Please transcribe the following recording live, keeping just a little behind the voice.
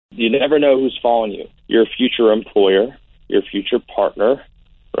You never know who's following you. Your future employer, your future partner,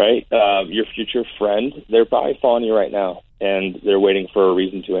 right? Your future friend. They're probably following you right now, and they're waiting for a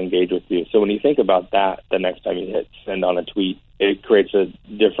reason to engage with you. So when you think about that, the next time you hit send on a tweet, it creates a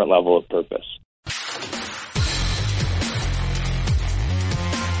different level of purpose.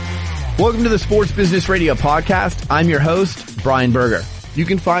 Welcome to the Sports Business Radio Podcast. I'm your host, Brian Berger. You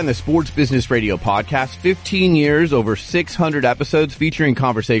can find the Sports Business Radio Podcast, 15 years, over 600 episodes featuring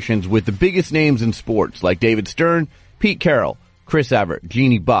conversations with the biggest names in sports like David Stern, Pete Carroll, Chris Everett,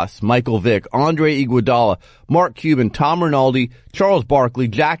 Jeannie Buss, Michael Vick, Andre Iguodala, Mark Cuban, Tom Rinaldi, Charles Barkley,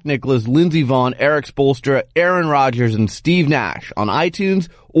 Jack Nicklaus, Lindsey Vonn, Eric Spoelstra, Aaron Rodgers, and Steve Nash on iTunes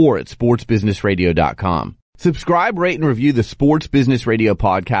or at sportsbusinessradio.com. Subscribe, rate, and review the Sports Business Radio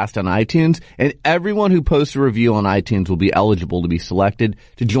Podcast on iTunes, and everyone who posts a review on iTunes will be eligible to be selected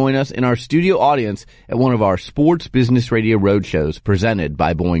to join us in our studio audience at one of our Sports Business Radio roadshows presented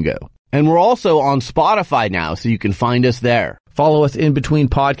by Boingo. And we're also on Spotify now, so you can find us there. Follow us in between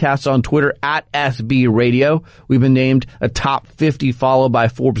podcasts on Twitter at SB Radio. We've been named a top 50 follow by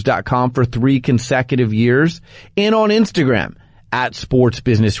Forbes.com for 3 consecutive years, and on Instagram at Sports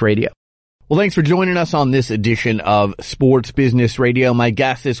Business Radio. Well, thanks for joining us on this edition of Sports Business Radio. My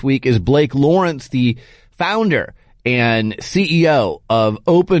guest this week is Blake Lawrence, the founder and CEO of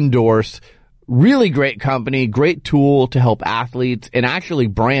Opendorse. Really great company, great tool to help athletes and actually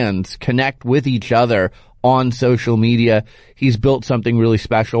brands connect with each other on social media. He's built something really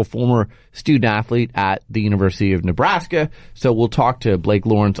special, former student athlete at the University of Nebraska. So we'll talk to Blake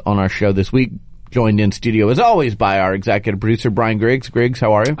Lawrence on our show this week. Joined in studio, as always, by our executive producer, Brian Griggs. Griggs,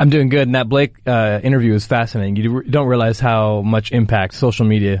 how are you? I'm doing good, and that Blake interview is fascinating. You don't realize how much impact social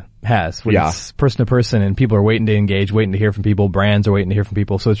media has when it's person to person, and people are waiting to engage, waiting to hear from people. Brands are waiting to hear from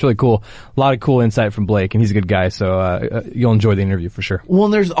people, so it's really cool. A lot of cool insight from Blake, and he's a good guy, so you'll enjoy the interview for sure. Well,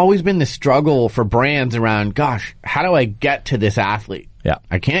 there's always been this struggle for brands around, gosh, how do I get to this athlete? Yeah.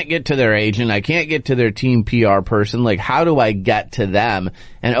 I can't get to their agent. I can't get to their team PR person. Like, how do I get to them?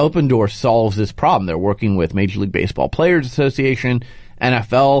 And Opendorse solves this problem. They're working with Major League Baseball Players Association,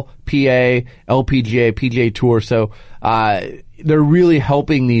 NFL, PA, LPGA, PGA Tour. So, they're really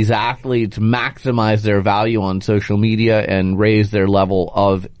helping these athletes maximize their value on social media and raise their level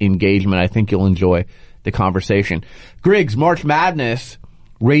of engagement. I think you'll enjoy the conversation. Griggs, March Madness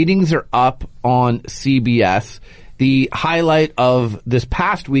ratings are up on CBS. The highlight of this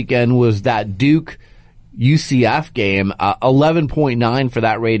past weekend was that Duke UCF game, 11.9 for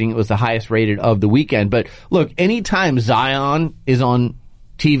that rating. It was the highest rated of the weekend. But look, anytime Zion is on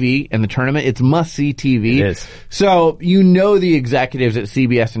TV in the tournament, it's must-see TV. It is. So you know the executives at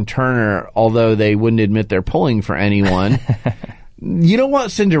CBS and Turner, although they wouldn't admit they're pulling for anyone. You don't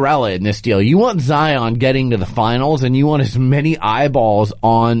want Cinderella in this deal. You want Zion getting to the finals, and you want as many eyeballs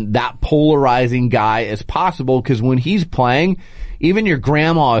on that polarizing guy as possible, because when he's playing, even your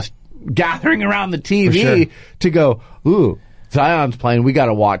grandma is gathering around the TV to go, ooh, Zion's playing, we got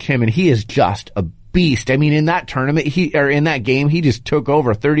to watch him, and he is just a beast. I mean, in that tournament, in that game, he just took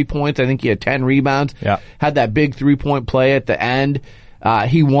over 30 points. I think he had 10 rebounds. Yeah. Had that big 3-point play at the end.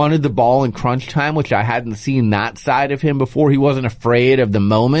 He wanted the ball in crunch time, which I hadn't seen that side of him before. He wasn't afraid of the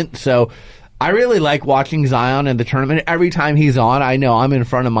moment. So I really like watching Zion in the tournament. Every time he's on, I know I'm in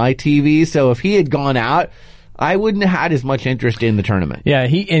front of my TV. So if he had gone out, I wouldn't have had as much interest in the tournament. Yeah,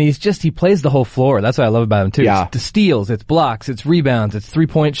 he plays the whole floor. That's what I love about him too. Yeah. It's the steals, it's blocks, it's rebounds, it's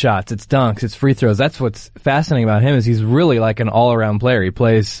 3-point shots, it's dunks, it's free throws. That's what's fascinating about him, is he's really like an all-around player. He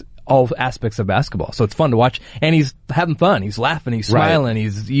plays all aspects of basketball. So it's fun to watch, and he's having fun. He's laughing, he's smiling.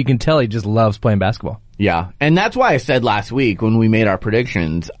 Right. You can tell he just loves playing basketball. Yeah. And that's why I said last week when we made our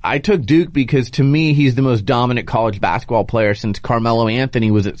predictions, I took Duke because to me, he's the most dominant college basketball player since Carmelo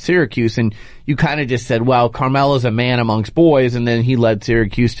Anthony was at Syracuse. And you kind of just said, well, Carmelo's a man amongst boys, and then he led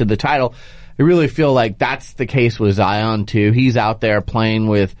Syracuse to the title. I really feel like that's the case with Zion too. He's out there playing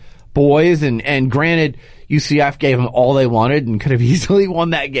with boys, and granted, UCF gave him all they wanted and could have easily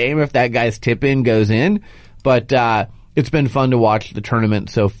won that game if that guy's tip-in goes in. But it's been fun to watch the tournament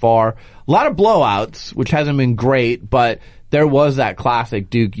so far. A lot of blowouts, which hasn't been great, but there was that classic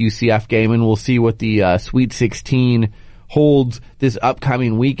Duke-UCF game, and we'll see what the Sweet 16 holds this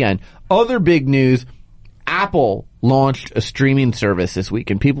upcoming weekend. Other big news, Apple launched a streaming service this week,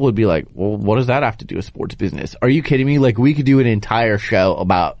 and people would be like, well, what does that have to do with sports business? Are you kidding me? Like, we could do an entire show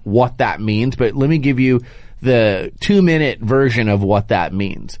about what that means, but let me give you the 2-minute version of what that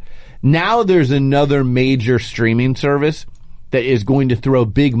means. Now there's another major streaming service that is going to throw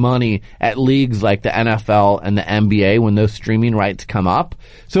big money at leagues like the NFL and the NBA when those streaming rights come up.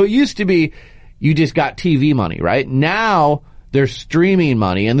 So it used to be you just got TV money, right? Now their streaming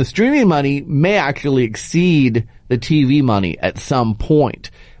money, and the streaming money may actually exceed the TV money at some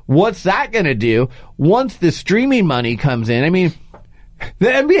point. What's that going to do once the streaming money comes in? I mean, the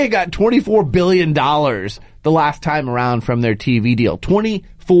NBA got $24 billion the last time around from their TV deal.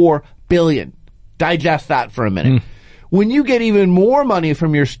 $24 billion. Digest that for a minute. When you get even more money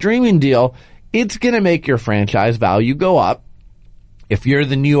from your streaming deal, it's going to make your franchise value go up. If you're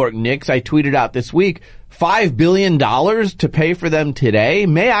the New York Knicks, I tweeted out this week, $5 billion to pay for them today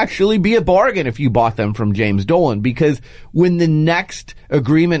may actually be a bargain if you bought them from James Dolan, because when the next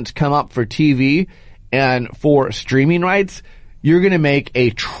agreements come up for TV and for streaming rights, you're going to make a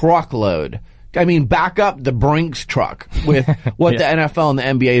truckload. I mean, back up the Brinks truck with what the NFL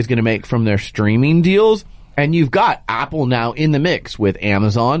and the NBA is going to make from their streaming deals. And you've got Apple now in the mix with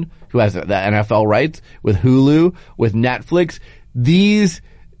Amazon, who has the NFL rights, with Hulu, with Netflix. These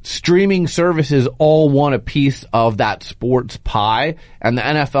streaming services all want a piece of that sports pie, and the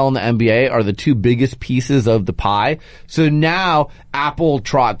NFL and the NBA are the two biggest pieces of the pie. So now Apple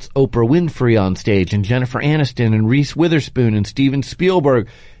trots Oprah Winfrey on stage, and Jennifer Aniston, and Reese Witherspoon, and Steven Spielberg.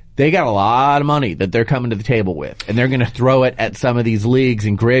 They got a lot of money that they're coming to the table with, and they're going to throw it at some of these leagues.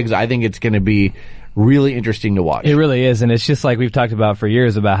 And Griggs, I think it's going to be really interesting to watch. It really is, and it's just like we've talked about for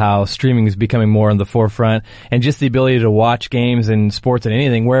years about how streaming is becoming more on the forefront, and just the ability to watch games and sports and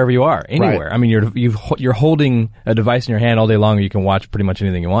anything wherever you are, anywhere. Right. I mean, you're holding a device in your hand all day long, and you can watch pretty much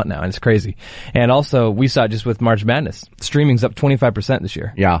anything you want now, and it's crazy. And also, we saw it just with March Madness. Streaming's up 25% this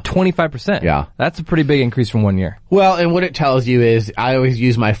year. Yeah. 25%. Yeah. That's a pretty big increase from 1 year. Well, and what it tells you is, I always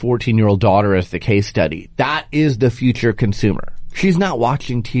use my 14-year-old daughter as the case study. That is the future consumer. She's not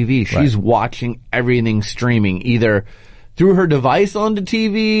watching TV. She's watching everything streaming, either through her device onto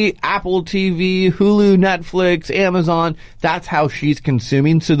TV, Apple TV, Hulu, Netflix, Amazon. That's how she's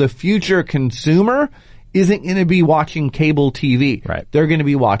consuming. So the future consumer isn't going to be watching cable TV. Right. They're going to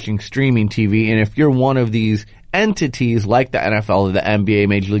be watching streaming TV. And if you're one of these entities like the NFL or the NBA,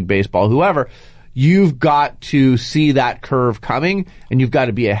 Major League Baseball, whoever, you've got to see that curve coming, and you've got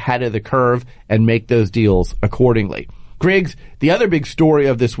to be ahead of the curve and make those deals accordingly. Griggs, the other big story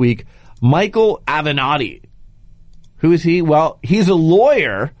of this week, Michael Avenatti. Who is he? Well, he's a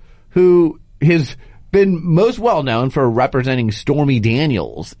lawyer who has been most well known for representing Stormy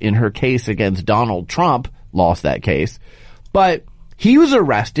Daniels in her case against Donald Trump, lost that case. But he was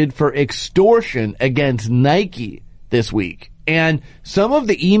arrested for extortion against Nike this week. And some of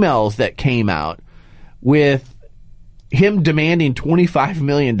the emails that came out with him demanding $25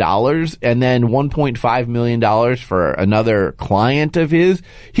 million and then $1.5 million for another client of his.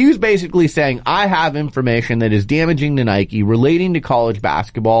 He was basically saying, I have information that is damaging to Nike relating to college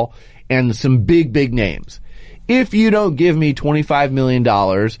basketball and some big, big names. If you don't give me $25 million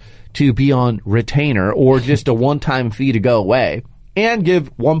to be on retainer or just a one-time fee to go away and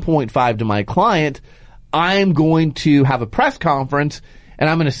give 1.5 to my client, I'm going to have a press conference and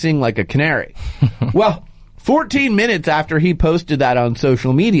I'm going to sing like a canary. Well, 14 minutes after he posted that on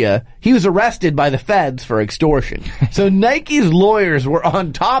social media, he was arrested by the feds for extortion. So Nike's lawyers were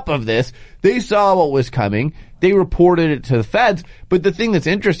on top of this. They saw what was coming. They reported it to the feds. But the thing that's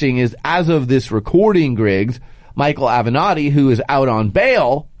interesting is, as of this recording, Griggs, Michael Avenatti, who is out on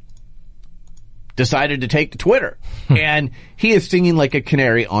bail, decided to take to Twitter. And he is singing like a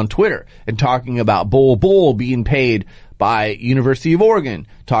canary on Twitter and talking about Bol being paid by University of Oregon,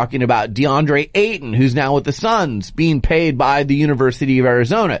 talking about DeAndre Ayton, who's now with the Suns, being paid by the University of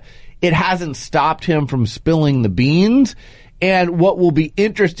Arizona. It hasn't stopped him from spilling the beans. And what will be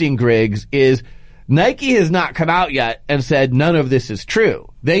interesting, Griggs, is Nike has not come out yet and said none of this is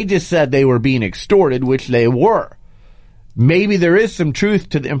true. They just said they were being extorted, which they were. Maybe there is some truth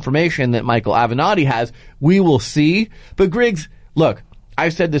to the information that Michael Avenatti has. We will see. But Griggs, look,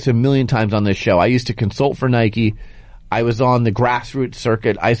 I've said this a million times on this show. I used to consult for Nike. I was on the grassroots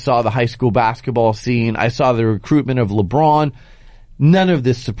circuit. I saw the high school basketball scene. I saw the recruitment of LeBron. None of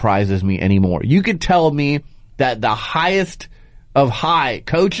this surprises me anymore. You could tell me that the highest of high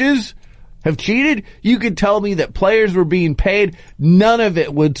coaches have cheated. You could tell me that players were being paid. None of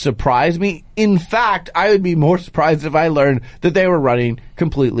it would surprise me. In fact, I would be more surprised if I learned that they were running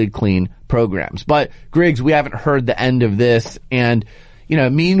completely clean programs. But Griggs, we haven't heard the end of this. And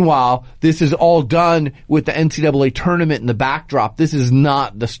meanwhile, this is all done with the NCAA tournament in the backdrop. This is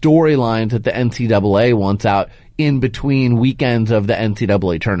not the storylines that the NCAA wants out in between weekends of the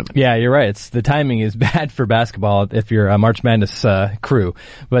NCAA tournament. Yeah, you're right. The timing is bad for basketball if you're a March Madness crew.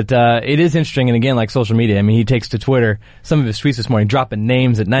 But it is interesting, and again, like social media, I mean, he takes to Twitter some of his tweets this morning, dropping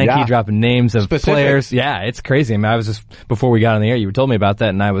names at Nike, dropping names of players. Yeah, it's crazy. I mean, I was just, before we got on the air, you told me about that,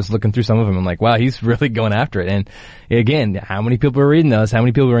 and I was looking through some of them. I'm like, wow, he's really going after it. And again, how many people are reading those? How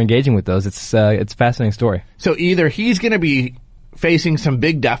many people are engaging with those? It's a fascinating story. So either he's going to be facing some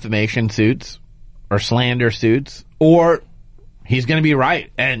big defamation suits or slander suits, or he's going to be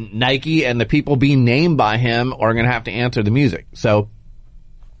right, and Nike and the people being named by him are going to have to answer the music. So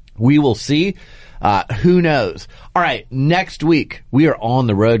we will see. Who knows? All right, next week we are on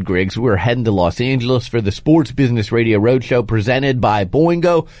the road, Griggs. We're heading to Los Angeles for the Sports Business Radio Roadshow presented by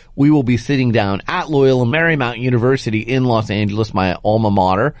Boingo. We will be sitting down at Loyola Marymount University in Los Angeles, my alma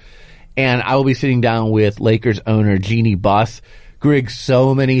mater, and I will be sitting down with Lakers owner Jeannie Buss. Griggs,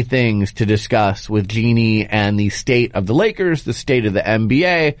 so many things to discuss with Jeannie and the state of the Lakers, the state of the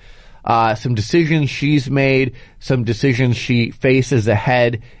NBA, some decisions she's made, some decisions she faces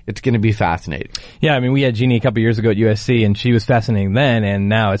ahead. It's going to be fascinating. Yeah, I mean, we had Jeannie a couple years ago at USC, and she was fascinating then, and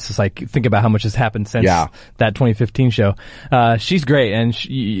now it's just like, think about how much has happened since that 2015 show. She's great, and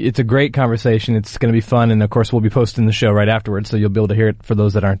it's a great conversation. It's going to be fun, and of course, we'll be posting the show right afterwards, so you'll be able to hear it for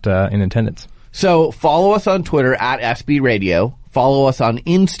those that aren't in attendance. So follow us on Twitter at SB Radio. Follow us on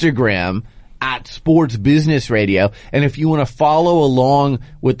Instagram at Sports Business Radio. And if you want to follow along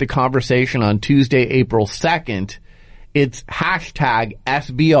with the conversation on Tuesday, April 2nd, it's hashtag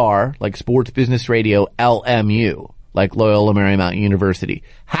SBR, like Sports Business Radio LMU, like Loyola Marymount University.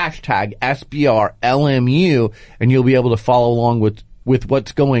 Hashtag SBR LMU, and you'll be able to follow along with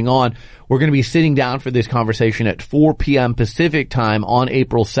what's going on. We're going to be sitting down for this conversation at 4 p.m. Pacific time on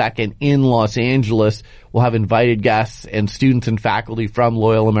April 2nd in Los Angeles. We'll have invited guests and students and faculty from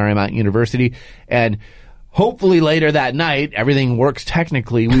Loyola Marymount University. And hopefully later that night, everything works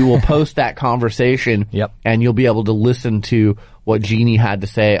technically, we will post that conversation. Yep. And you'll be able to listen to what Jeannie had to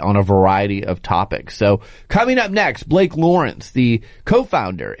say on a variety of topics. So coming up next, Blake Lawrence, the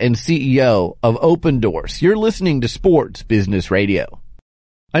co-founder and CEO of Open Doors. You're listening to Sports Business Radio.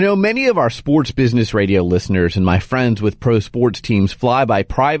 I know many of our Sports Business Radio listeners and my friends with pro sports teams fly by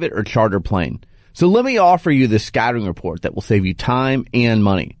private or charter plane. So let me offer you this scouting report that will save you time and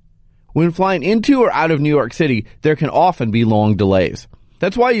money. When flying into or out of New York City, there can often be long delays.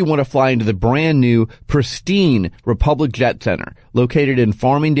 That's why you want to fly into the brand new, pristine Republic Jet Center, located in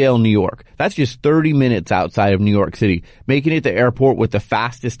Farmingdale, New York. That's just 30 minutes outside of New York City, making it the airport with the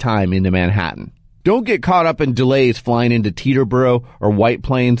fastest time into Manhattan. Don't get caught up in delays flying into Teterboro or White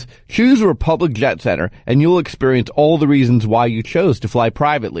Plains. Choose Republic Jet Center, and you'll experience all the reasons why you chose to fly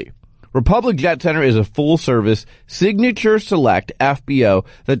privately. Republic Jet Center is a full-service, signature select FBO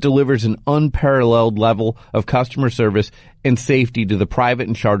that delivers an unparalleled level of customer service and safety to the private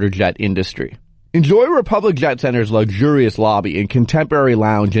and charter jet industry. Enjoy Republic Jet Center's luxurious lobby and contemporary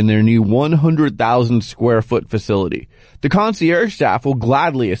lounge in their new 100,000 square foot facility. The concierge staff will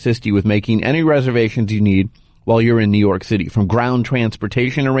gladly assist you with making any reservations you need while you're in New York City, from ground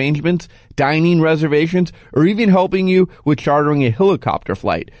transportation arrangements, dining reservations, or even helping you with chartering a helicopter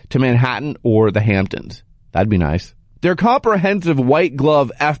flight to Manhattan or the Hamptons. That'd be nice. Their comprehensive white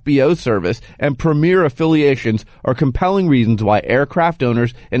glove FBO service and premier affiliations are compelling reasons why aircraft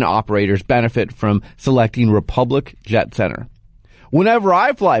owners and operators benefit from selecting Republic Jet Center. Whenever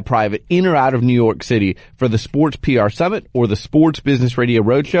I fly private in or out of New York City for the Sports PR Summit or the Sports Business Radio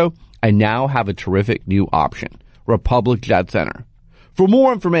Roadshow, I now have a terrific new option, Republic Jet Center. For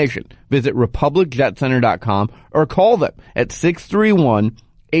more information, visit republicjetcenter.com or call them at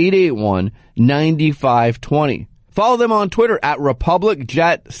 631-881-9520. Follow them on Twitter at Republic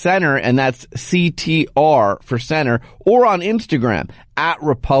Jet Center, and that's CTR for center, or on Instagram at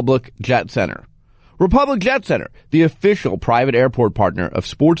Republic Jet Center. Republic Jet Center, the official private airport partner of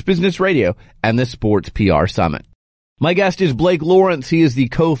Sports Business Radio and the Sports PR Summit. My guest is Blake Lawrence. He is the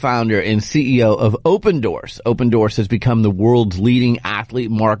co-founder and CEO of Open Doors. Open Doors has become the world's leading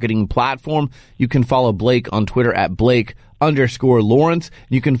athlete marketing platform. You can follow Blake on Twitter at Blake_Lawrence.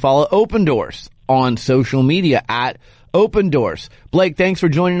 You can follow Open Doors on social media at Open Doors. Blake, thanks for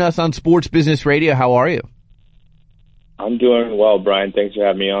joining us on Sports Business Radio. How are you? I'm doing well, Brian. Thanks for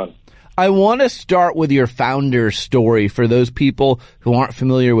having me on. I want to start with your founder's story for those people who aren't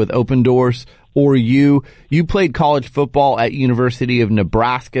familiar with Open Doors or you. You played college football at University of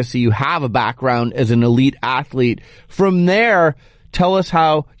Nebraska, so you have a background as an elite athlete. From there, tell us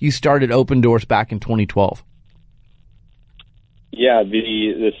how you started Open Doors back in 2012. Yeah,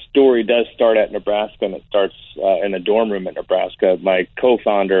 the story does start at Nebraska, and it starts in a dorm room at Nebraska. My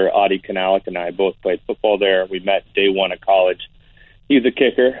co-founder, Adi Kanalik, and I both played football there. We met day one of college. He's a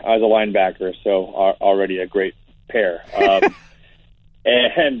kicker. I was a linebacker, so already a great pair.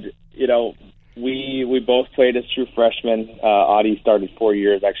 And, we both played as true freshmen. Adi started 4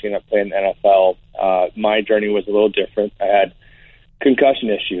 years, actually ended up playing in the NFL. My journey was a little different. I had concussion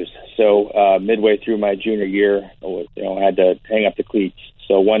issues. So midway through my junior year, I had to hang up the cleats.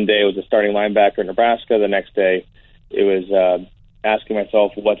 So one day it was a starting linebacker in Nebraska. The next day it was asking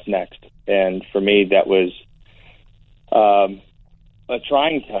myself, what's next? And for me, that was a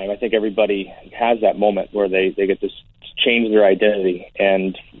trying time. I think everybody has that moment where they get to change their identity.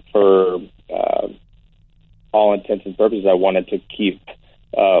 And for all intents and purposes, I wanted to keep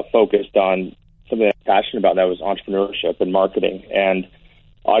focused on something I'm passionate about, that was entrepreneurship and marketing. And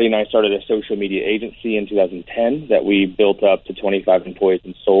Adi and I started a social media agency in 2010 that we built up to 25 employees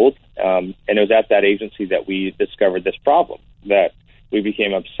and sold. And it was at that agency that we discovered this problem that we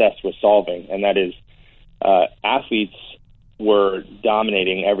became obsessed with solving. And that is athletes were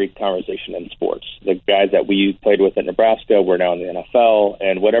dominating every conversation in sports. The guys that we played with at Nebraska were now in the NFL,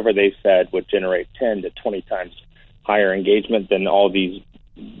 and whatever they said would generate 10 to 20 times higher engagement than all these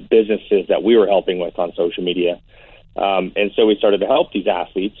businesses that we were helping with on social media. And so we started to help these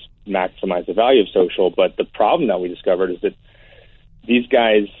athletes maximize the value of social. But the problem that we discovered is that these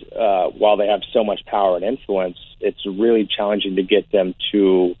guys, while they have so much power and influence, it's really challenging to get them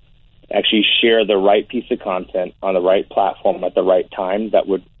to actually share the right piece of content on the right platform at the right time that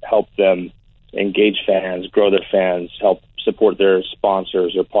would help them engage fans, grow their fans, help support their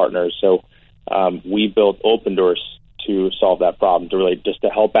sponsors or partners. So we built Open Doors to solve that problem, to really just to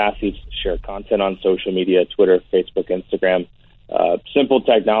help athletes share content on social media, Twitter, Facebook, Instagram, simple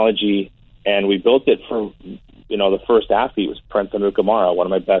technology. And we built it for, the first athlete was Prince Amukamara, one of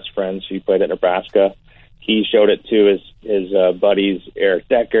my best friends who played at Nebraska. He showed it to his buddies, Eric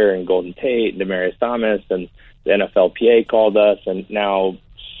Decker and Golden Tate and Demaryius Thomas, and the NFLPA called us. And now,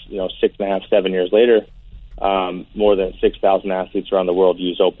 6.5, 7 years later, more than 6,000 athletes around the world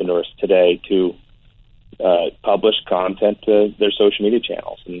use Open Doors today to publish content to their social media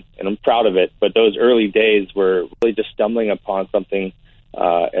channels. And I'm proud of it. But those early days were really just stumbling upon something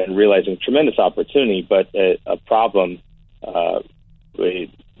and realizing tremendous opportunity, but a problem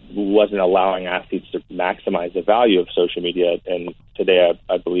really wasn't allowing athletes to maximize the value of social media. And today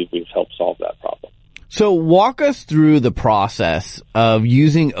I believe we've helped solve that problem. So walk us through the process of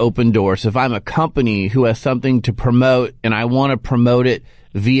using Open Doors. If I'm a company who has something to promote and I want to promote it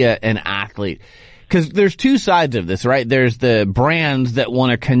via an athlete, because there's two sides of this, right? There's the brands that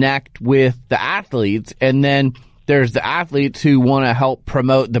want to connect with the athletes, and then there's the athletes who want to help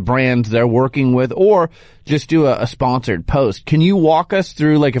promote the brands they're working with or just do a sponsored post. Can you walk us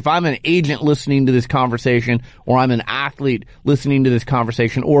through, like, if I'm an agent listening to this conversation or I'm an athlete listening to this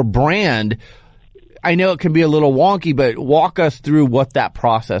conversation or brand, I know it can be a little wonky, but walk us through what that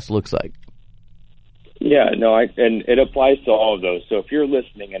process looks like. Yeah, no, and it applies to all of those. So if you're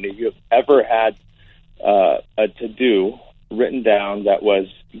listening and if you've ever had a to-do written down that was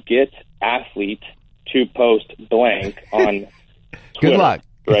get athlete to post blank on Twitter, good luck,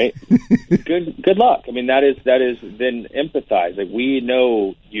 right? good luck. I mean, that is then empathize. Like, we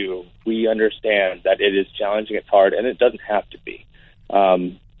know you, we understand that it is challenging, it's hard, and it doesn't have to be.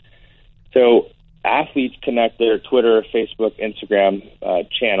 So athletes connect their Twitter, Facebook, Instagram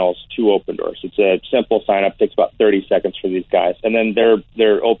channels to Open Doors. It's a simple sign up, takes about 30 seconds for these guys, and then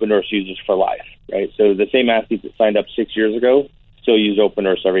they're Open Doors users for life, right? So the same athletes that signed up 6 years ago still use Open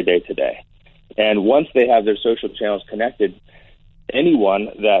Doors every day today. And once they have their social channels connected, anyone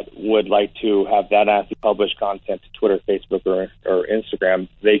that would like to have that athlete publish content to Twitter, Facebook, or Instagram,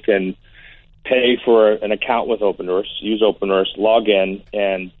 they can pay for an account with Open Doors, use Open Doors, log in,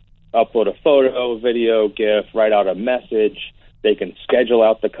 and upload a photo, video, GIF, write out a message. They can schedule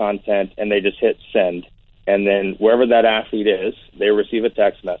out the content, and they just hit send. And then wherever that athlete is, they receive a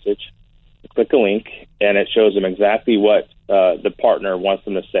text message, click a link, and it shows them exactly what the partner wants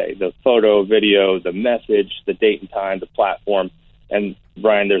them to say. The photo, video, the message, the date and time, the platform. And,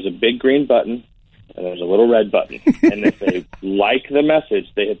 Brian, there's a big green button, and there's a little red button. And if they like the message,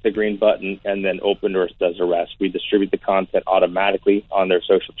 they hit the green button, and then Open Doors does the rest. We distribute the content automatically on their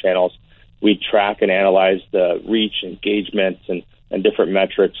social channels. We track and analyze the reach, engagement, and different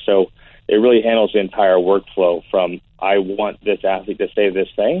metrics. So it really handles the entire workflow from I want this athlete to say this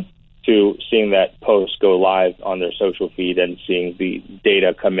thing to seeing that post go live on their social feed and seeing the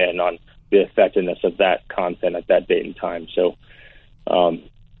data come in on the effectiveness of that content at that date and time. So,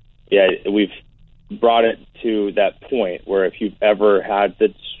 we've brought it to that point where if you've ever had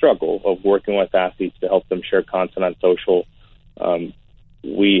the struggle of working with athletes to help them share content on social,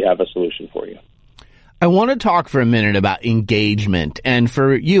 we have a solution for you. I want to talk for a minute about engagement. And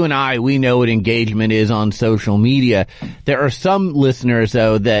for you and I, we know what engagement is on social media. There are some listeners,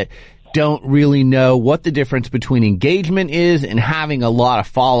 though, that don't really know what the difference between engagement is and having a lot of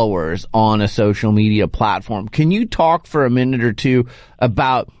followers on a social media platform. Can you talk for a minute or two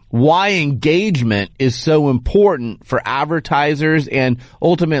about why engagement is so important for advertisers and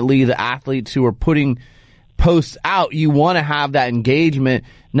ultimately the athletes who are putting posts out? You want to have that engagement,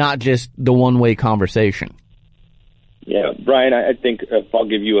 not just the one-way conversation. Yeah, Brian, I think if I'll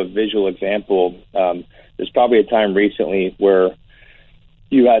give you a visual example, there's probably a time recently where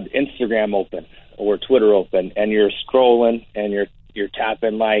you had Instagram open or Twitter open, and you're scrolling and you're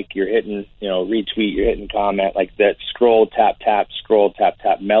tapping like, you're hitting, retweet, you're hitting comment, like that scroll, tap,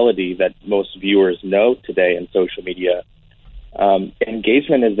 tap melody that most viewers know today in social media.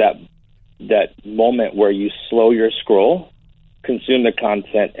 Engagement is that moment where you slow your scroll, consume the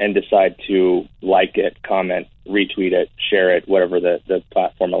content, and decide to like it, comment, retweet it, share it, whatever the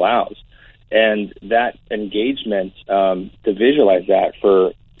platform allows. And that engagement, to visualize that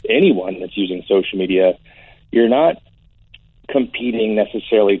for anyone that's using social media, you're not competing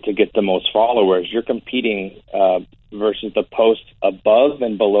necessarily to get the most followers. You're competing versus the post above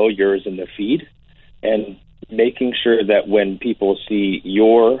and below yours in the feed, and making sure that when people see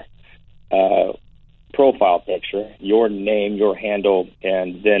your profile picture, your name, your handle,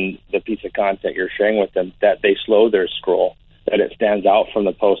 and then the piece of content you're sharing with them, that they slow their scroll, that it stands out from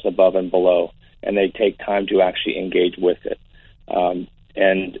the post above and below, and they take time to actually engage with it.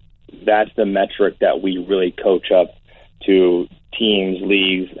 And that's the metric that we really coach up to teams,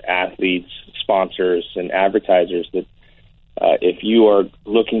 leagues, athletes, sponsors, and advertisers, that if you are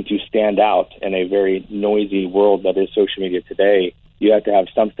looking to stand out in a very noisy world that is social media today, you have to have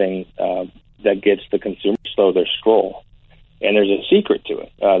something that gets the consumer to slow their scroll. And there's a secret to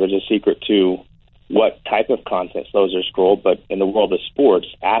it. There's a secret to what type of content slows their scroll, but in the world of sports,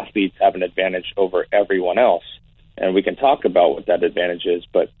 athletes have an advantage over everyone else. And we can talk about what that advantage is,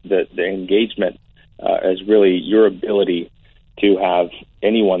 but the engagement is really your ability to have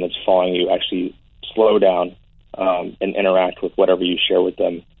anyone that's following you actually slow down and interact with whatever you share with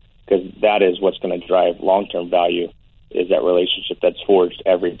them, because that is what's going to drive long-term value, is that relationship that's forged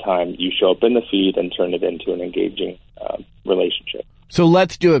every time you show up in the feed and turn it into an engaging relationship. So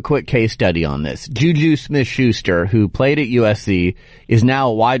let's do a quick case study on this. Juju Smith-Schuster, who played at USC, is now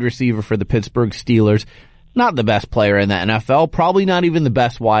a wide receiver for the Pittsburgh Steelers. Not the best player in the NFL, probably not even the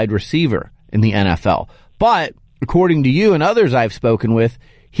best wide receiver in the NFL. But according to you and others I've spoken with,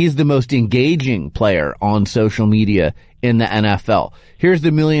 he's the most engaging player on social media in the NFL. Here's the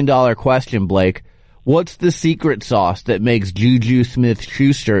 $1 million question, Blake. What's the secret sauce that makes Juju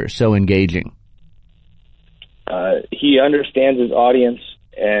Smith-Schuster so engaging? He understands his audience,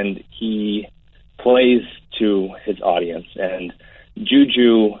 and he plays to his audience. And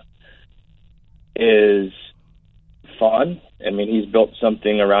Juju is fun. I mean, he's built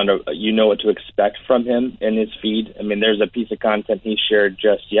something around, you know what to expect from him in his feed. I mean, there's a piece of content he shared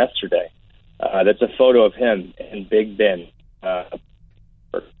just yesterday. That's a photo of him and Big Ben.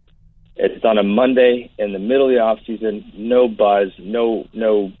 It's on a Monday in the middle of the off season, no buzz,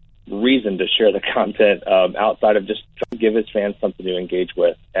 no reason to share the content outside of just trying to give his fans something to engage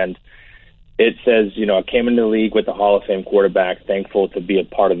with. And it says, I came into the league with a Hall of Fame quarterback, thankful to be a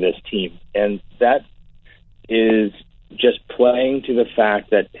part of this team. And that is just playing to the fact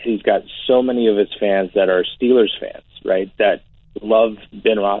that he's got so many of his fans that are Steelers fans, right, that love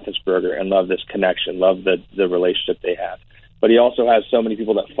Ben Roethlisberger and love this connection, love the relationship they have. But he also has so many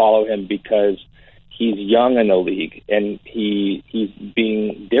people that follow him because he's young in the league and he's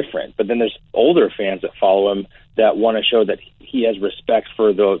being different. But then there's older fans that follow him that want to show that he has respect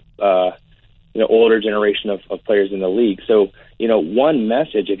for the older generation of players in the league. So, one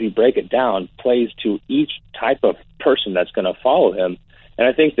message, if you break it down, plays to each type of person that's going to follow him. And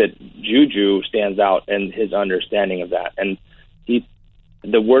I think that Juju stands out in his understanding of that. And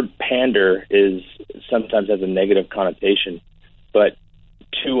the word pander is sometimes has a negative connotation, but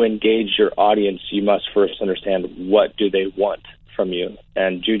to engage your audience, you must first understand what do they want from you.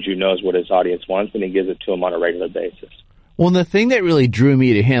 And Juju knows what his audience wants, and he gives it to them on a regular basis. Well, the thing that really drew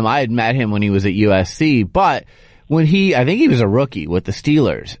me to him, I had met him when he was at USC, but when I think he was a rookie with the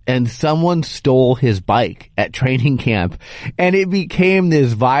Steelers, and someone stole his bike at training camp, and it became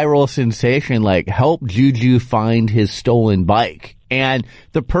this viral sensation, like, help Juju find his stolen bike. And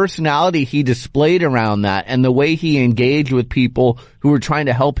the personality he displayed around that and the way he engaged with people who were trying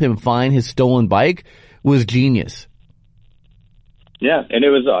to help him find his stolen bike was genius. Yeah, and it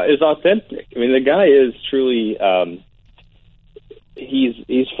was authentic. I mean, the guy is truly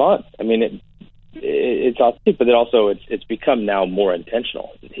he's fun. I mean, it's authentic, but then also it's become now more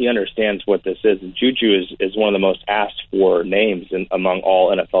intentional. He understands what this is. And Juju is one of the most asked for names among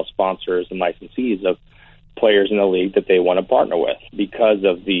all NFL sponsors and licensees of players in the league that they want to partner with because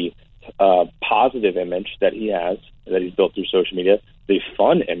of the positive image that he has, that he's built through social media, the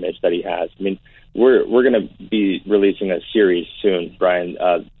fun image that he has. I mean, we're going to be releasing a series soon, Brian.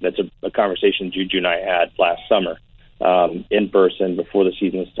 That's a conversation Juju and I had last summer in person before the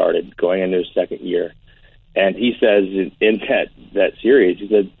season started, going into his second year. And he says in that series, he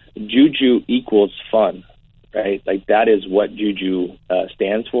said, Juju equals fun, right? Like that is what Juju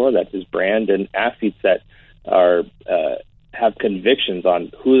stands for. That's his brand. And athletes that are have convictions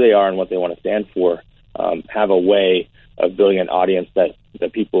on who they are and what they want to stand for have a way of building an audience that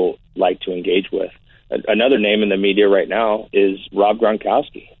people like to engage with. Another name in the media right now is Rob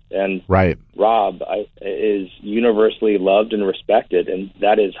Gronkowski. And right. Rob is universally loved and respected, and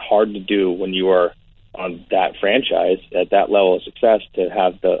that is hard to do when you are on that franchise at that level of success, to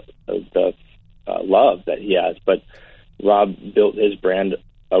have the love that he has. But Rob built his brand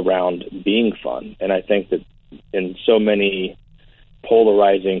around being fun, and I think that in so many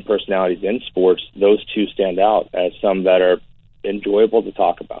polarizing personalities in sports, those two stand out as some that are enjoyable to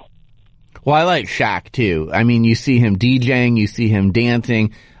talk about. Well, I like Shaq too. I mean, you see him DJing, you see him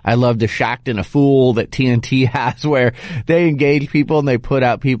dancing. I love the Shaqtin' a Fool that TNT has, where they engage people and they put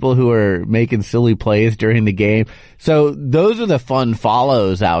out people who are making silly plays during the game. So those are the fun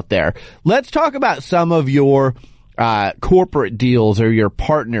follows out there. Let's talk about some of your corporate deals or your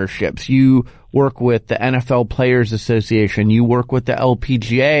partnerships. You work with the NFL Players Association, you work with the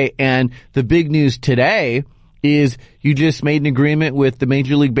LPGA, and the big news today is you just made an agreement with the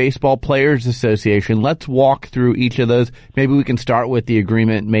Major League Baseball Players Association. Let's walk through each of those. Maybe we can start with the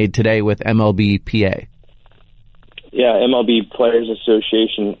agreement made today with MLBPA. Yeah, MLB Players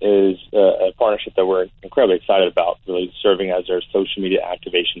Association is a partnership that we're incredibly excited about, really serving as their social media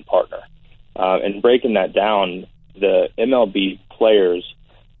activation partner. And breaking that down, the MLB players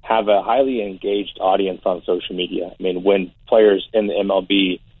have a highly engaged audience on social media. I mean, when players in the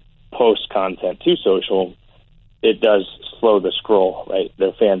MLB post content to social, it does slow the scroll, right?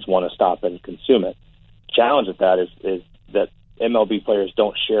 Their fans want to stop and consume it. Challenge with that is that MLB players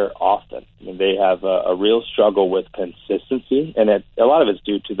don't share often. I mean, they have a real struggle with consistency, and a lot of it's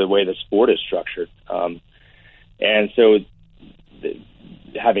due to the way the sport is structured. And so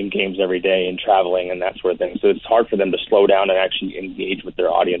having games every day and traveling and that sort of thing. So it's hard for them to slow down and actually engage with their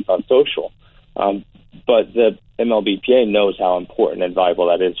audience on social. But the MLBPA knows how important and valuable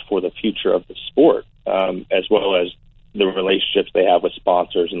that is for the future of the sport, as well as the relationships they have with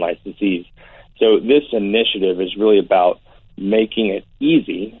sponsors and licensees. So this initiative is really about making it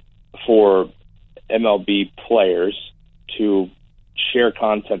easy for MLB players to share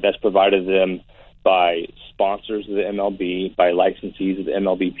content that's provided to them by sponsors of the MLB, by licensees of the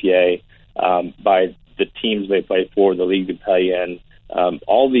MLBPA, by the teams they play for, the league they play in,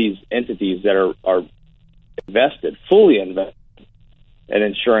 all these entities that are invested, fully invested, in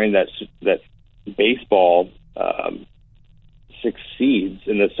ensuring that baseball succeeds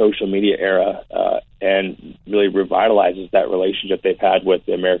in the social media era and really revitalizes that relationship they've had with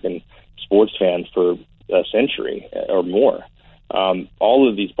the American sports fans for a century or more. All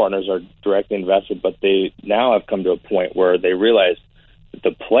of these partners are directly invested, but they now have come to a point where they realize that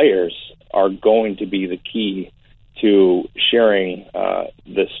the players are going to be the key to sharing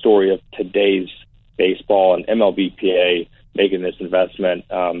the story of today's baseball, and MLBPA making this investment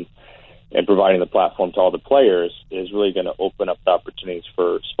and providing the platform to all the players is really going to open up the opportunities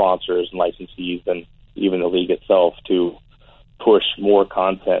for sponsors and licensees and even the league itself to push more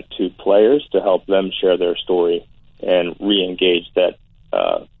content to players to help them share their story and re-engage that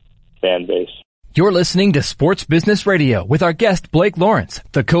fan base. You're listening to Sports Business Radio with our guest, Blake Lawrence,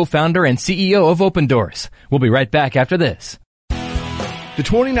 the co-founder and CEO of Open Doors. We'll be right back after this. The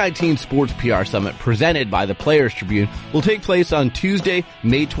 2019 Sports PR Summit presented by the Players Tribune will take place on Tuesday,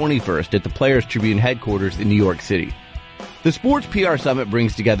 May 21st at the Players Tribune headquarters in New York City. The Sports PR Summit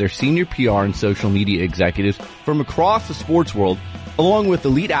brings together senior PR and social media executives from across the sports world, along with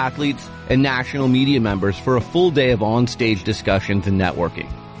elite athletes and national media members for a full day of on-stage discussions and networking.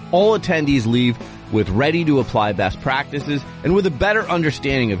 All attendees leave with ready-to-apply best practices and with a better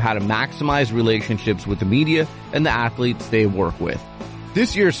understanding of how to maximize relationships with the media and the athletes they work with.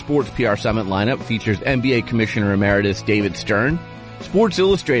 This year's Sports PR Summit lineup features NBA Commissioner Emeritus David Stern, Sports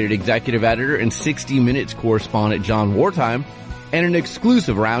Illustrated executive editor and 60 Minutes correspondent John Wartime, and an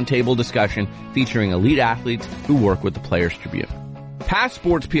exclusive roundtable discussion featuring elite athletes who work with the Players Tribune. Past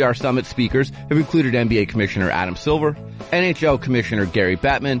Sports PR Summit speakers have included NBA Commissioner Adam Silver, NHL Commissioner Gary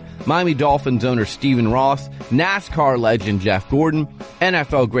Bettman, Miami Dolphins owner Stephen Ross, NASCAR legend Jeff Gordon,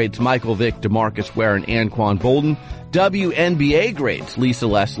 NFL greats Michael Vick, DeMarcus Ware, and Anquan Bolden, WNBA greats Lisa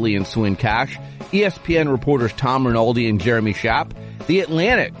Leslie and Swin Cash, ESPN reporters Tom Rinaldi and Jeremy Schaap, The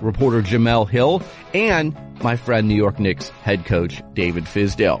Atlantic reporter Jamel Hill, and my friend New York Knicks head coach David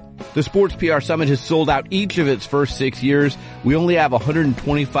Fizdale. The Sports PR Summit has sold out each of its first 6 years. We only have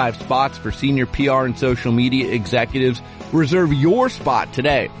 125 spots for senior PR and social media executives. Reserve your spot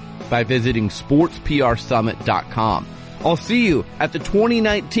today by visiting sportsprsummit.com. I'll see you at the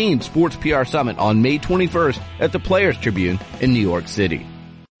 2019 Sports PR Summit on May 21st at the Players Tribune in New York City.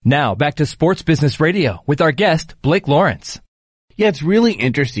 Now back to Sports Business Radio with our guest, Blake Lawrence. Yeah, it's really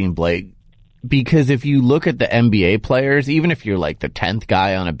interesting, Blake, because if you look at the NBA players, even if you're like the 10th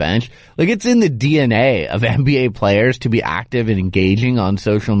guy on a bench, like it's in the DNA of NBA players to be active and engaging on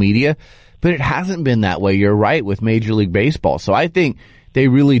social media, but it hasn't been that way. You're right with Major League Baseball. So I think they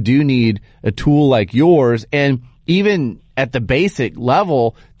really do need a tool like yours, and even at the basic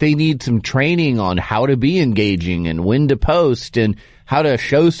level, they need some training on how to be engaging and when to post and how to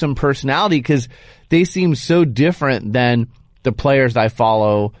show some personality, because they seem so different than the players I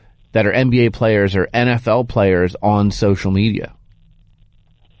follow that are NBA players or NFL players on social media.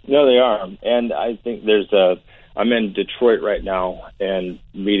 No, they are. And I think I'm in Detroit right now and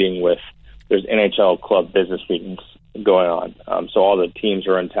there's NHL club business meetings going on. So all the teams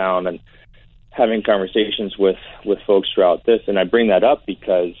are in town and having conversations with folks throughout this. And I bring that up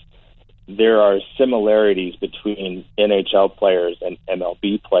because there are similarities between NHL players and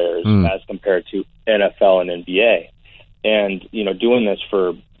MLB players as compared to NFL and NBA. And, doing this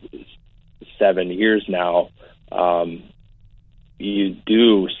for 7 years now, you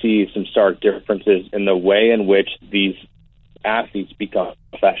do see some stark differences in the way in which these athletes become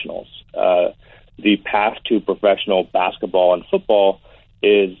professionals. The path to professional basketball and football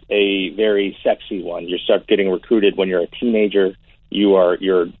is a very sexy one. You start getting recruited when you're a teenager.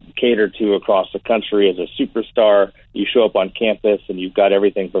 You're catered to across the country as a superstar. You show up on campus and you've got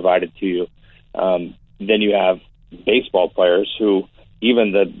everything provided to you. Then you have baseball players who,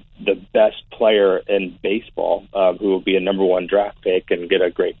 even the best player in baseball, who will be a number one draft pick and get a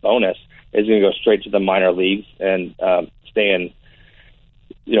great bonus, is going to go straight to the minor leagues and stay in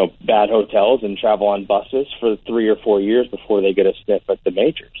bad hotels and travel on buses for 3 or 4 years before they get a sniff at the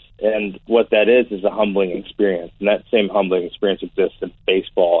majors. And what that is a humbling experience. And that same humbling experience exists in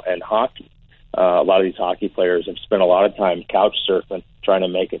baseball and hockey. A lot of these hockey players have spent a lot of time couch surfing, trying to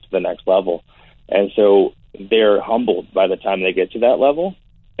make it to the next level. And so they're humbled by the time they get to that level.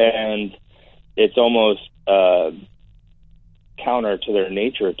 And it's almost counter to their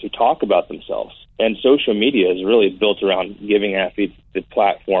nature to talk about themselves. And social media is really built around giving athletes the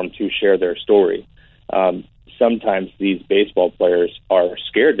platform to share their story. Sometimes these baseball players are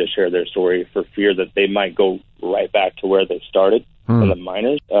scared to share their story for fear that they might go right back to where they started in the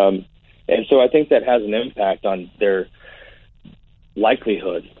minors. And so I think that has an impact on their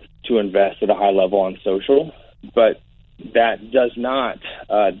likelihood to invest at a high level on social, but that does not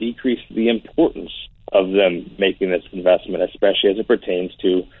decrease the importance of them making this investment, especially as it pertains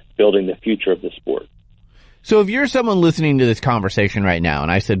to building the future of the sport. So if you're someone listening to this conversation right now,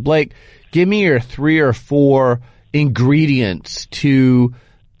 and I said, Blake, give me your 3 or 4 ingredients to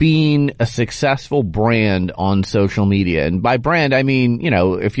being a successful brand on social media. And by brand, I mean,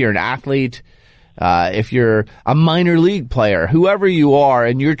 if you're an athlete, if you're a minor league player, whoever you are,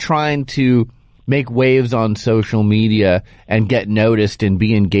 and you're trying to make waves on social media and get noticed and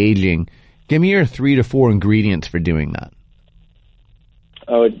be engaging, give me your 3 to 4 ingredients for doing that.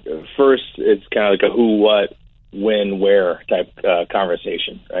 First, it's kind of like a who, what, when, where type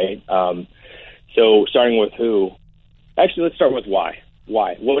conversation, right? So starting with who, actually, let's start with why.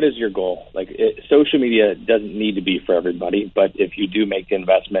 Why? What is your goal? Social media doesn't need to be for everybody, but if you do make the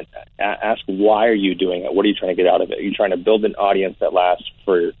investment, ask why are you doing it? What are you trying to get out of it? Are you trying to build an audience that lasts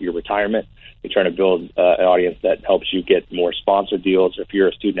for your retirement? Are you trying to build an audience that helps you get more sponsor deals? If you're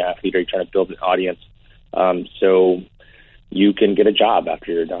a student athlete, are you trying to build an audience so you can get a job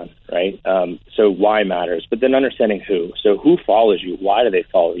after you're done, right? So why matters, but then understanding who. So who follows you? Why do they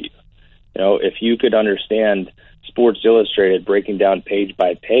follow you? If you could understand Sports Illustrated breaking down page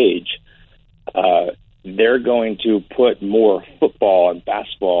by page, they're going to put more football and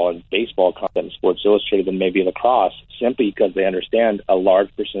basketball and baseball content in Sports Illustrated than maybe lacrosse, simply because they understand a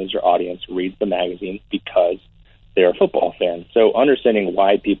large percentage of their audience reads the magazine because they're a football fan. So understanding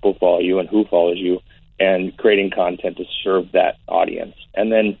why people follow you and who follows you, and creating content to serve that audience.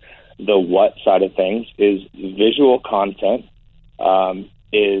 And then the what side of things is visual content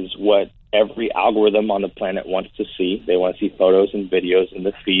is what every algorithm on the planet wants to see. They want to see photos and videos in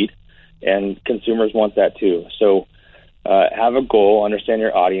the feed, and consumers want that too. So have a goal, understand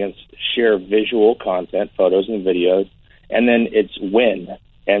your audience, share visual content, photos and videos, and then it's win.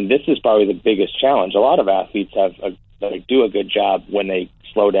 And this is probably the biggest challenge. A lot of athletes do a good job when they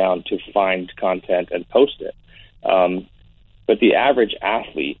slow down to find content and post it. But the average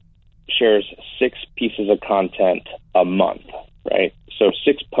athlete shares 6 pieces of content a month, right? So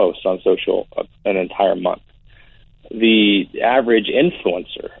 6 posts on social an entire month. The average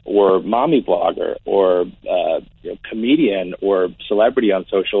influencer or mommy blogger or comedian or celebrity on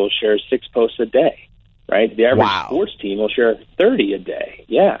social shares 6 posts a day, right? The average sports team will share 30 a day.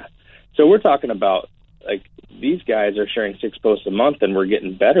 Yeah. So we're talking about, like, these guys are sharing 6 posts a month, and we're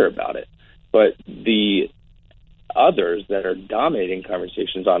getting better about it. But the others that are dominating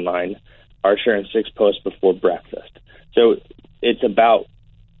conversations online are sharing 6 posts before breakfast. So it's about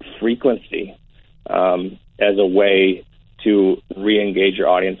frequency as a way to re-engage your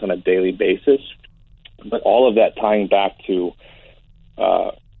audience on a daily basis, but all of that tying back to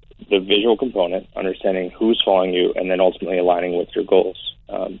the visual component, understanding who's following you, and then ultimately aligning with your goals.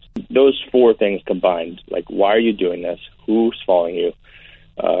 Those 4 things combined, like, why are you doing this? Who's following you?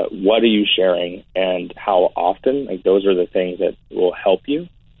 What are you sharing? And how often? Like, those are the things that will help you.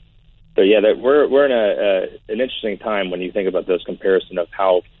 So yeah, we're in an interesting time when you think about those comparison of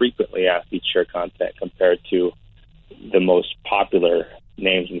how frequently athletes share content compared to the most popular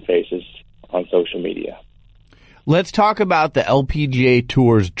names and faces on social media. Let's talk about the LPGA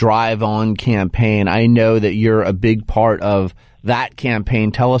Tour's Drive On campaign. I know that you're a big part of that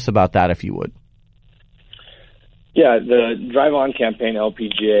campaign. Tell us about that, if you would. Yeah, the Drive On campaign,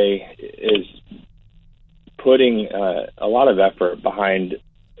 LPGA, is putting a lot of effort behind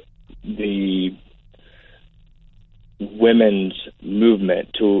the women's movement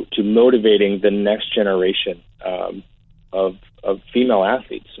to motivating the next generation of female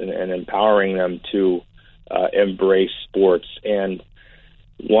athletes and empowering them to embrace sports. And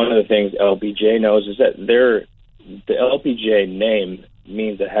one of the things LPGA knows is that the LPGA name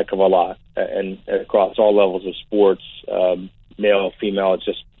means a heck of a lot, and across all levels of sports, male, female, it's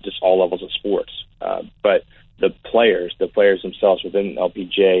just all levels of sports. But the players themselves within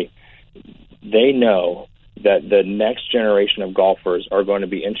LPGA, they know that the next generation of golfers are going to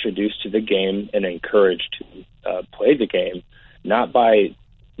be introduced to the game and encouraged to play the game, not by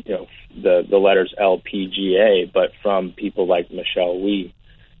the letters LPGA, but from people like Michelle Wie,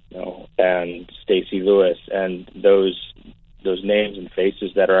 and Stacey Lewis, and those names and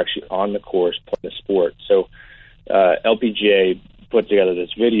faces that are actually on the course playing the sport. So LPGA put together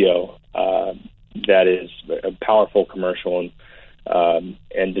this video that is a powerful commercial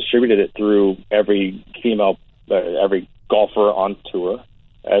and distributed it through every golfer on tour,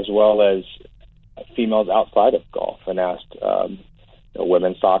 as well as females outside of golf, and asked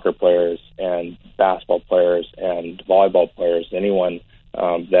women's soccer players and basketball players and volleyball players, anyone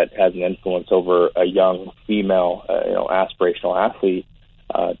that has an influence over a young female, aspirational athlete,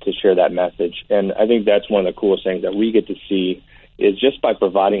 to share that message. And I think that's one of the coolest things that we get to see is just by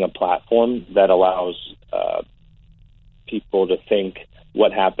providing a platform that allows people to think,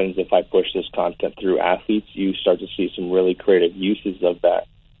 what happens if I push this content through athletes? You start to see some really creative uses of that,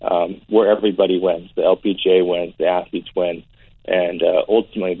 where everybody wins. The LPGA wins, the athletes win, and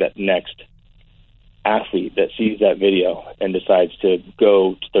ultimately that next athlete that sees that video and decides to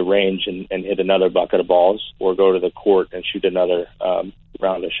go to the range and hit another bucket of balls, or go to the court and shoot another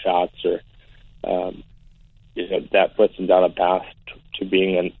round of shots, or that puts them down a path to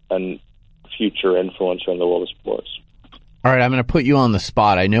being a future influencer in the world of sports. All right, I'm going to put you on the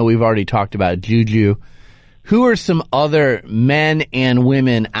spot. I know we've already talked about Juju. Who are some other men and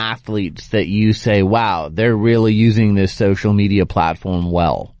women athletes that you say, wow, they're really using this social media platform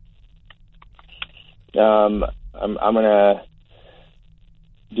well? I'm going to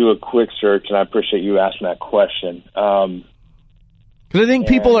do a quick search, and I appreciate you asking that question. Because I think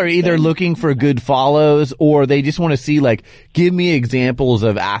people are either looking for good follows, or they just want to see, give me examples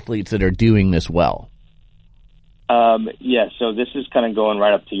of athletes that are doing this well. So this is kind of going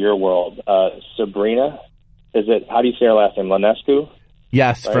right up to your world. Sabrina, how do you say her last name? Ionescu?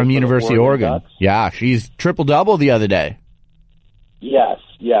 Yes, right, from University of Oregon. Ducks. Yeah, she's triple-double the other day. Yes.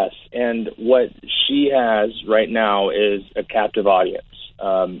 And what she has right now is a captive audience.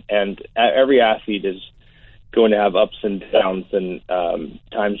 And every athlete is going to have ups and downs, and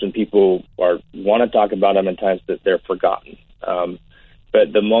times when people want to talk about them and times that they're forgotten.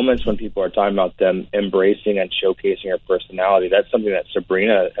 But the moments when people are talking about them embracing and showcasing her personality, that's something that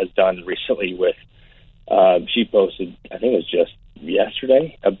Sabrina has done recently with, she posted, I think it was just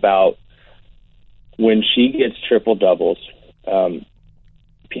yesterday, about when she gets triple doubles,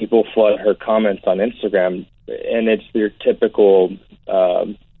 people flood her comments on Instagram, and it's your typical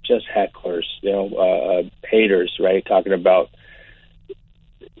just hecklers, haters, right? Talking about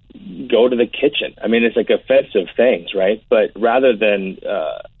go to the kitchen. I mean, it's like offensive things, right? But rather than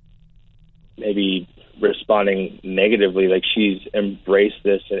maybe responding negatively, like she's embraced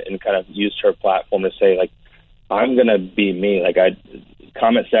this and kind of used her platform to say, like, I'm going to be me. Like,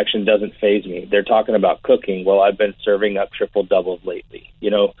 comment section doesn't faze me. They're talking about cooking. Well, I've been serving up triple doubles lately,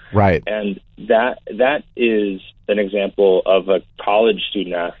 Right. And that is an example of a college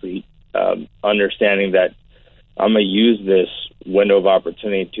student athlete understanding that I'm going to use this window of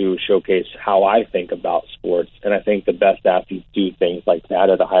opportunity to showcase how I think about sports. And I think the best athletes do things like that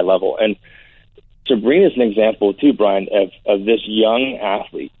at a high level. And Sabrina is an example too, Brian, of this young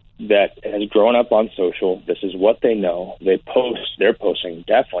athlete that has grown up on social. This is what they know. They're posting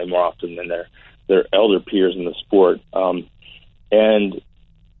definitely more often than their elder peers in the sport. And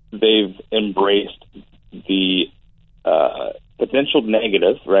they've embraced the potential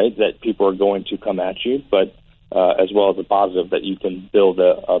negative, right, that people are going to come at you, but as well as the positive that you can build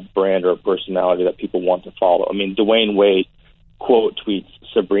a brand or a personality that people want to follow. I mean, Dwayne Wade quote tweets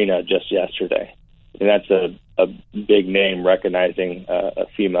Sabrina just yesterday. And that's a big name recognizing a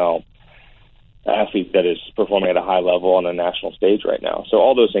female athlete that is performing at a high level on a national stage right now. So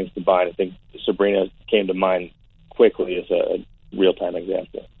all those things combined, I think Sabrina came to mind quickly as a real-time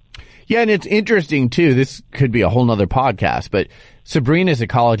example. Yeah, and it's interesting, too. This could be a whole nother podcast, but Sabrina's a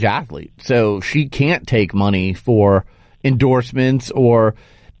college athlete, so she can't take money for endorsements or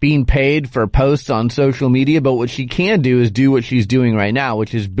being paid for posts on social media, but what she can do is do what she's doing right now,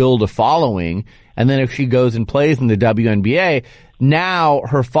 which is build a following. And then if she goes and plays in the WNBA, now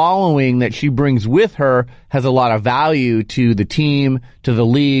her following that she brings with her has a lot of value to the team, to the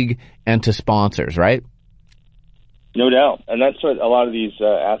league, and to sponsors, right? No doubt. And that's what a lot of these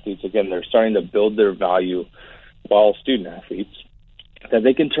athletes, again, they're starting to build their value while student athletes, that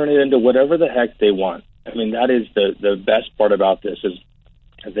they can turn it into whatever the heck they want. I mean, that is the best part about this is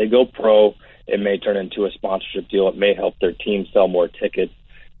if they go pro, it may turn into a sponsorship deal. It may help their team sell more tickets.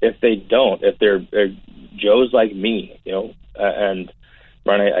 If they don't, if they're Joes like me, and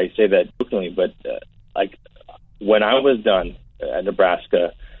Brian, I say that jokingly, but like when I was done at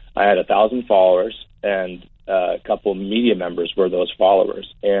Nebraska, I had 1,000 followers, and a couple media members were those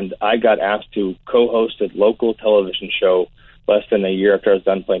followers. And I got asked to co-host a local television show less than a year after I was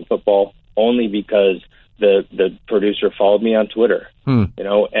done playing football, only because the producer followed me on Twitter.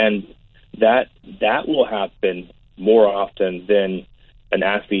 And that will happen more often than an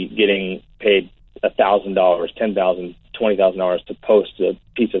athlete getting paid $1,000, $10,000, $20,000 to post a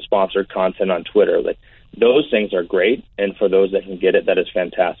piece of sponsored content on Twitter. Like, those things are great, and for those that can get it, that is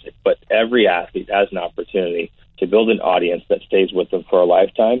fantastic. But every athlete has an opportunity to build an audience that stays with them for a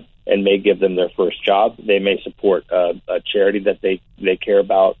lifetime and may give them their first job. They may support a charity that they care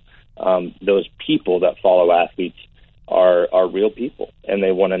about. Those people that follow athletes are real people, and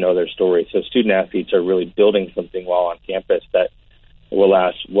they want to know their story. So student athletes are really building something while on campus that will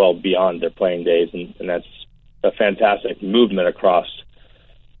last well beyond their playing days, and that's a fantastic movement across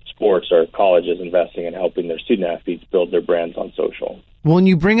sports or colleges investing and helping their student athletes build their brands on social. Well, and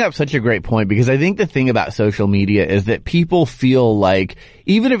you bring up such a great point, because I think the thing about social media is that people feel like,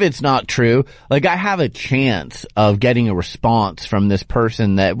 even if it's not true, like I have a chance of getting a response from this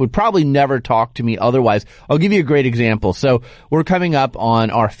person that would probably never talk to me otherwise. I'll give you a great example. So we're coming up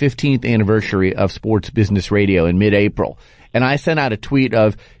on our 15th anniversary of Sports Business Radio in mid-April. And I sent out a tweet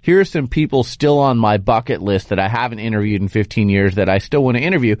of, here's some people still on my bucket list that I haven't interviewed in 15 years that I still want to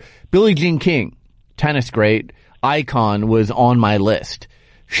interview. Billie Jean King, tennis great, icon, was on my list.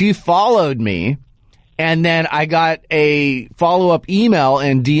 She followed me, and then I got a follow-up email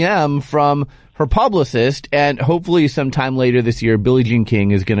and DM from her publicist, and hopefully sometime later this year, Billie Jean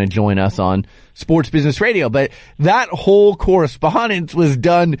King is going to join us on Sports Business Radio. But that whole correspondence was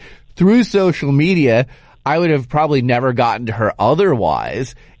done through social media. I would have probably never gotten to her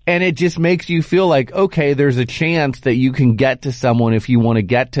otherwise. And it just makes you feel like, okay, there's a chance that you can get to someone if you want to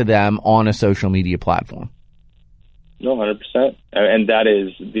get to them on a social media platform. No, 100%. And that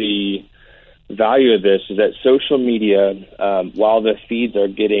is the value of this, is that social media, while the feeds are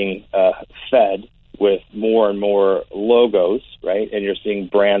getting fed with more and more logos, right? And you're seeing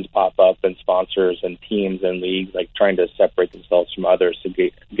brands pop up and sponsors and teams and leagues like trying to separate themselves from others to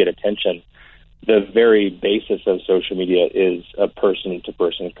get attention. The very basis of social media is a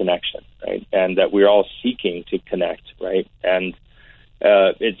person-to-person connection, right? And that we're all seeking to connect, right? And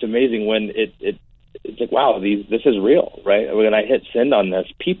it's amazing when it's like, wow, this is real, right? When I hit send on this,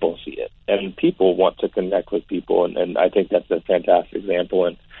 people see it, and people want to connect with people, and I think that's a fantastic example.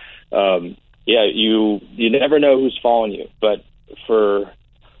 And you never know who's following you, but for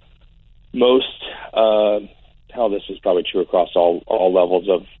most, this is probably true across all levels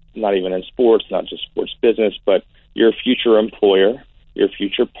of, not even in sports, not just sports business, but your future employer, your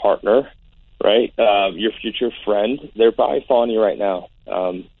future partner, right? Your future friend, they're probably following you right now.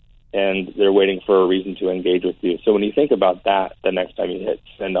 And they're waiting for a reason to engage with you. So when you think about that, the next time you hit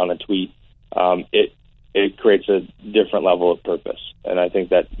send on a tweet, it creates a different level of purpose. And I think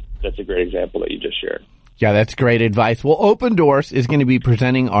that's a great example that you just shared. Yeah, that's great advice. Well, Opendorse is going to be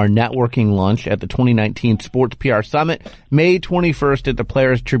presenting our networking lunch at the 2019 Sports PR Summit, May 21st at the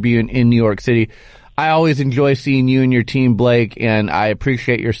Players Tribune in New York City. I always enjoy seeing you and your team, Blake, and I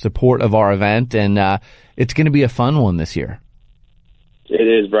appreciate your support of our event. And it's going to be a fun one this year. It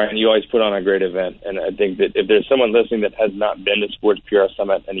is, Brian. You always put on a great event. And I think that if there's someone listening that has not been to Sports PR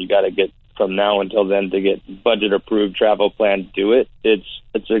Summit and you got to get from now until then to get budget approved, travel plan, do it. It's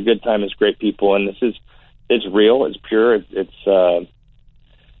a good time. It's great people. And it's real. It's pure. It's the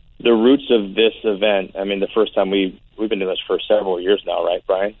roots of this event. I mean, the first time we've been doing this for several years now, right,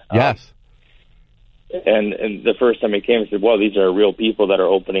 Brian? Yes. And the first time it came, I said, well, these are real people that are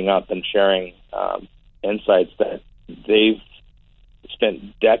opening up and sharing insights that they've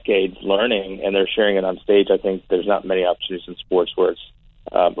spent decades learning, and they're sharing it on stage. I think there's not many opportunities in sports where it's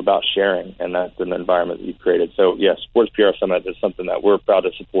about sharing, and that's an environment that you've created. So, yes, Sports PR Summit is something that we're proud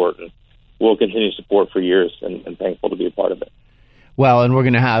to support, and we'll continue to support for years, and thankful to be a part of it. Well, and we're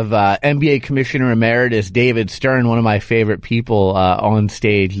going to have NBA Commissioner Emeritus David Stern, one of my favorite people, on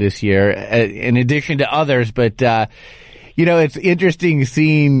stage this year, in addition to others. But, it's interesting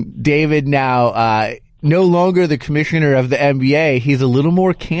seeing David now no longer the commissioner of the NBA. He's a little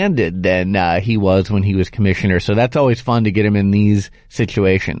more candid than he was when he was commissioner. So that's always fun to get him in these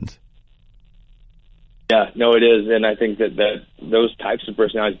situations. Yeah, no, it is. And I think that those types of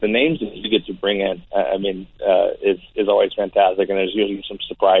personalities, the names that you get to bring in, is always fantastic. And there's usually some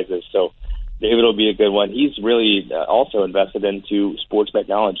surprises. So David will be a good one. He's really also invested into sports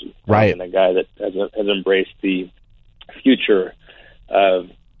technology. Right. And a guy that has embraced the future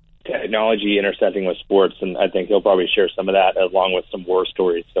of technology intersecting with sports, and I think he'll probably share some of that along with some war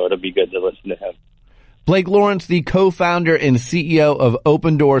stories, so it'll be good to listen to him. Blake Lawrence, the co-founder and CEO of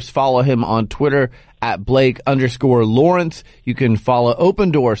Opendorse. Follow him on Twitter at Blake_Lawrence. You can follow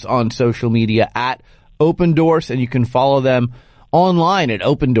Opendorse on social media at Opendorse, and you can follow them online at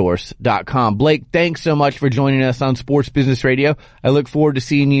opendorse.com. Blake, thanks so much for joining us on Sports Business Radio. I look forward to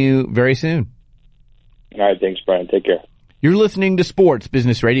seeing you very soon. All right, thanks, Brian. Take care. You're listening to Sports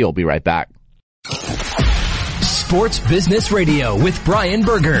Business Radio. We'll be right back. Sports Business Radio with Brian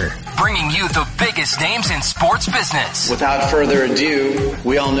Berger, bringing you the biggest names in sports business. Without further ado,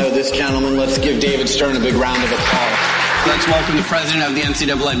 we all know this gentleman. Let's give David Stern a big round of applause. Let's welcome the president of the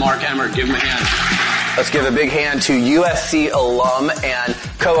NCAA, Mark Emmert. Give him a hand. Let's give a big hand to USC alum and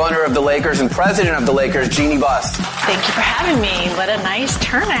co-owner of the Lakers and president of the Lakers, Jeannie Buss. Thank you for having me. What a nice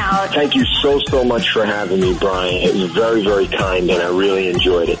turnout. Thank you so much for having me, Brian. It was very, very kind, and I really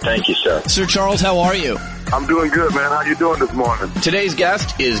enjoyed it. Thank you, sir. Sir Charles, how are you? I'm doing good, man. How you doing this morning? Today's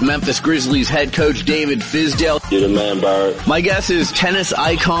guest is Memphis Grizzlies head coach David Fizdale. You're the man, Barrett. My guest is tennis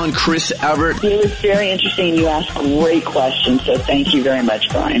icon Chris Evert. It was very interesting. You asked great questions, so thank you very much,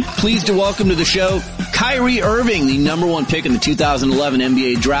 Brian. Pleased to welcome to the show Kyrie Irving, the #1 pick in the 2011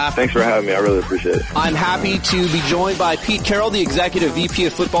 NBA draft. Thanks for having me. I really appreciate it. I'm happy to be joined by Pete Carroll, the executive VP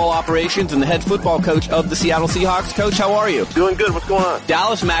of football operations and the head football coach of the Seattle Seahawks. Coach, how are you? Doing good. What's going on?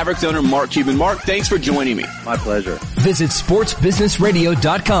 Dallas Mavericks owner Mark Cuban. Mark, thanks for joining me. My pleasure. Visit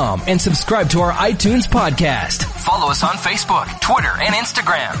sportsbusinessradio.com and subscribe to our iTunes podcast. Follow us on Facebook, Twitter, and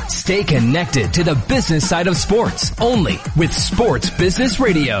Instagram. Stay connected to the business side of sports, only with Sports Business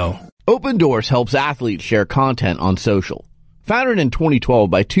Radio. Opendorse helps athletes share content on social. Founded in 2012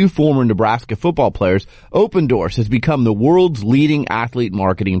 by two former Nebraska football players, Opendorse has become the world's leading athlete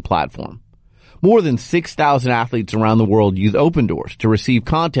marketing platform. More than 6,000 athletes around the world use Opendorse to receive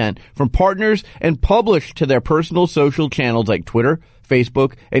content from partners and publish to their personal social channels like Twitter,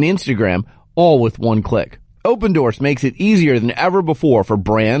 Facebook, and Instagram, all with one click. Opendorse makes it easier than ever before for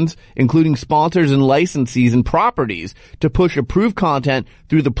brands, including sponsors and licensees and properties, to push approved content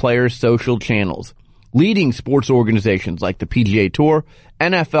through the players' social channels. Leading sports organizations like the PGA Tour,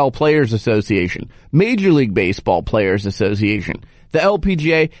 NFL Players Association, Major League Baseball Players Association, the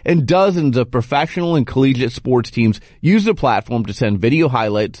LPGA, and dozens of professional and collegiate sports teams use the platform to send video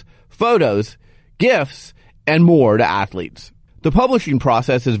highlights, photos, gifts, and more to athletes. The publishing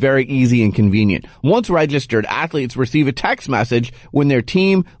process is very easy and convenient. Once registered, athletes receive a text message when their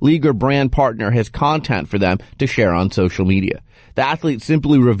team, league, or brand partner has content for them to share on social media. The athlete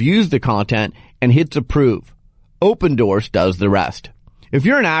simply reviews the content and hits approve. Opendorse does the rest. If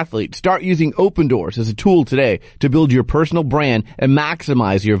you're an athlete, start using Opendorse as a tool today to build your personal brand and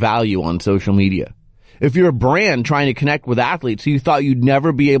maximize your value on social media. If you're a brand trying to connect with athletes who you thought you'd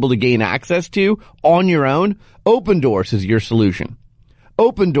never be able to gain access to on your own, Opendorse is your solution.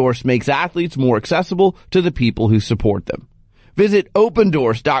 Opendorse makes athletes more accessible to the people who support them. Visit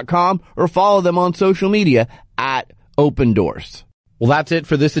Opendorse.com or follow them on social media at Opendorse. Well, that's it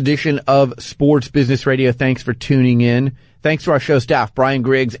for this edition of Sports Business Radio. Thanks for tuning in. Thanks to our show staff, Brian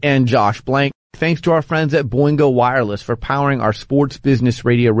Griggs and Josh Blank. Thanks to our friends at Boingo Wireless for powering our Sports Business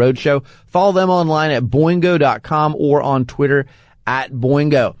Radio Roadshow. Follow them online at boingo.com or on Twitter at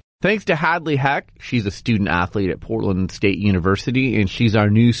Boingo. Thanks to Hadley Heck. She's a student athlete at Portland State University, and she's our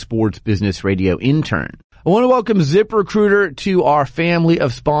new Sports Business Radio intern. I want to welcome ZipRecruiter to our family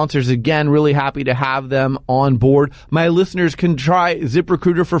of sponsors again. Really happy to have them on board. My listeners can try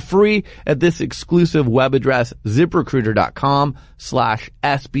ZipRecruiter for free at this exclusive web address,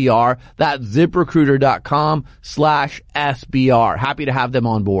 ZipRecruiter.com/SBR. That's ZipRecruiter.com/SBR. Happy to have them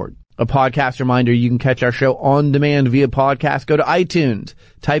on board. A podcast reminder, you can catch our show on demand via podcast. Go to iTunes,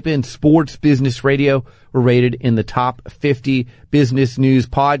 type in Sports Business Radio. We're rated in the top 50 business news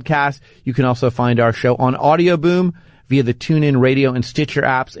podcasts. You can also find our show on Audio Boom via the TuneIn Radio and Stitcher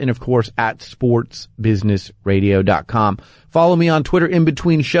apps, and of course at sportsbusinessradio.com. Follow me on Twitter in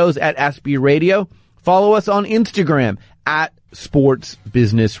between shows at SB Radio. Follow us on Instagram at Sports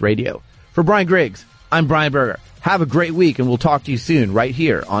Business Radio. For Brian Griggs, I'm Brian Berger. Have a great week, and we'll talk to you soon right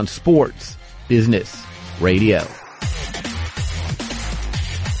here on Sports Business Radio.